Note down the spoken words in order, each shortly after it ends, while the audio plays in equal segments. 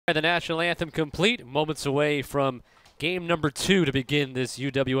The national anthem complete, moments away from game number 2 to begin this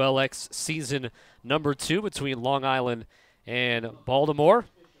UWLX season number 2 between Long Island and Baltimore.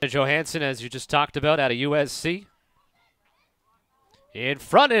 Johansson, as you just talked about, out of USC. In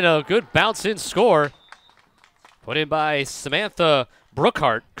front and a good bounce-in score. Put in by Samantha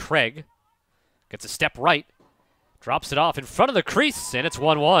Brookhart. Craig gets a step right. Drops it off in front of the crease, and it's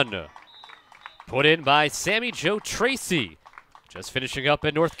 1-1. Put in by Sammy Jo Tracy. Just finishing up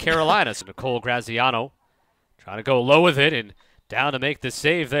in North Carolina. So Nicole Graziano trying to go low with it and down to make the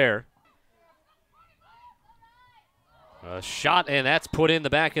save there. A shot, and that's put in the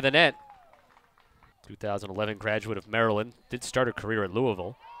back of the net. 2011 graduate of Maryland. Did start her career at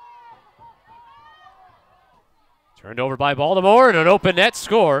Louisville. Turned over by Baltimore, and an open net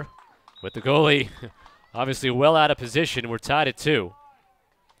score. With the goalie obviously well out of position. We're tied at 2.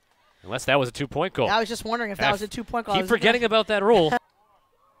 Unless that was a 2-point goal. I was just wondering if that was a 2-point goal. Keep forgetting about that rule.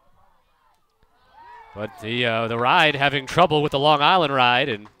 But the Ride having trouble with the Long Island Ride,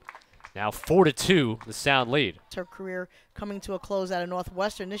 and now 4-2, the Sound lead. Her career coming to a close out of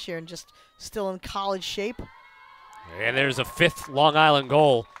Northwestern this year and just still in college shape. And there's a 5th Long Island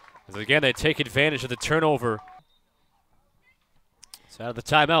goal. As again, they take advantage of the turnover. So out of the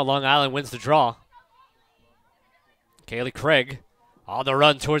timeout, Long Island wins the draw. Kaylee Craig on the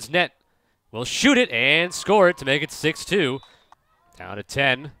run towards net. Will shoot it and score it to make it 6-2. Down to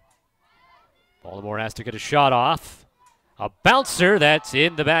 10. Baltimore has to get a shot off. A bouncer that's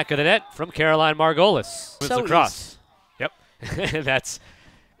in the back of the net from Caroline Margolis. Wins Lacrosse. Yep. That's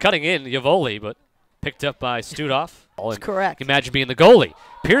cutting in Yavoli, but picked up by Studhoff. That's correct. Imagine being the goalie.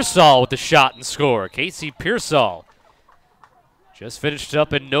 Pearsall with the shot and score. Casey Pearsall. Just finished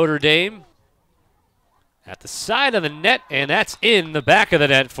up in Notre Dame. At the side of the net, and that's in the back of the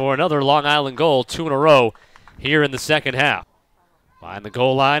net for another Long Island goal, 2 in a row here in the second half. Behind the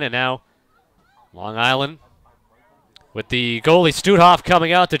goal line, and now Long Island with the goalie Studhoff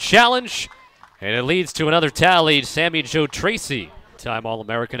coming out to challenge, and it leads to another tally. Sammy Jo Tracy, time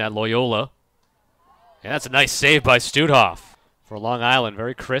All-American at Loyola. And that's a nice save by Studhoff for Long Island,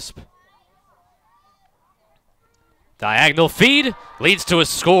 very crisp. Diagonal feed leads to a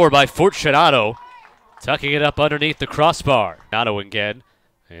score by Fortunato. Tucking it up underneath the crossbar. Nato again.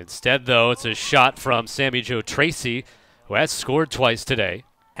 Instead, though, it's a shot from Sammy Jo Tracy, who has scored twice today.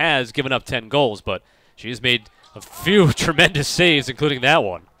 Has given up 10 goals, but she's made a few tremendous saves, including that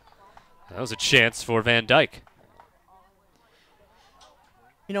one. That was a chance for Van Dyke.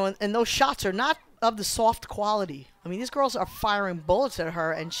 You know, and those shots are not of the soft quality. I mean, these girls are firing bullets at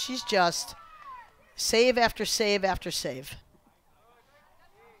her, and she's just save after save after save.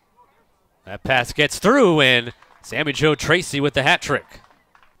 That pass gets through, and Sammy Jo Tracy with the hat trick.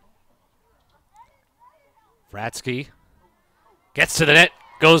 Fratsky gets to the net,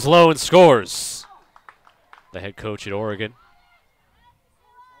 goes low and scores. The head coach at Oregon.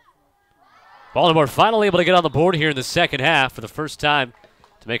 Baltimore finally able to get on the board here in the second half for the first time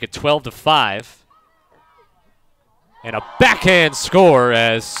to make it 12-5. And a backhand score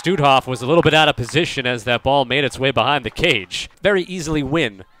as Studhoff was a little bit out of position as that ball made its way behind the cage. Very easily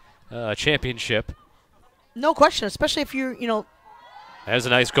win championship. No question, especially if you're, There's a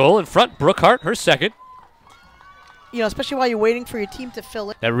nice goal in front. Brookhart, her second. Especially while you're waiting for your team to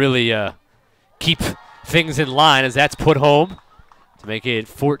fill it. That really keep things in line as that's put home to make it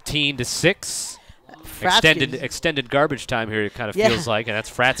 14-6. Extended garbage time here, it kind of feels like, and that's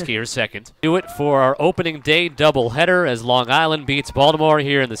Fratsky, her second. Do it for our opening day doubleheader as Long Island beats Baltimore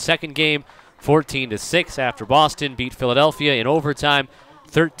here in the second game, 14-6 after Boston beat Philadelphia in overtime,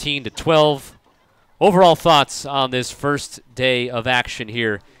 13-12. Overall thoughts on this first day of action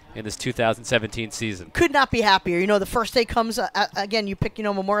here in this 2017 season? Could not be happier. The first day comes, again, you pick,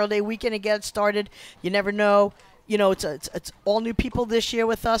 Memorial Day weekend to get it started. You never know. It's all new people this year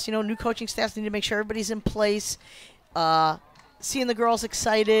with us. New coaching staffs need to make sure everybody's in place. Seeing the girls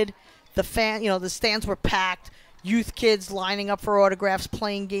excited. The the stands were packed. Youth kids lining up for autographs,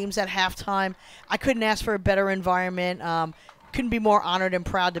 playing games at halftime. I couldn't ask for a better environment. Couldn't be more honored and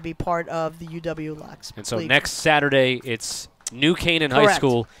proud to be part of the UWLX. And so next Saturday, it's New Canaan High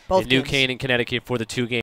School in New Canaan, Connecticut for the 2 games.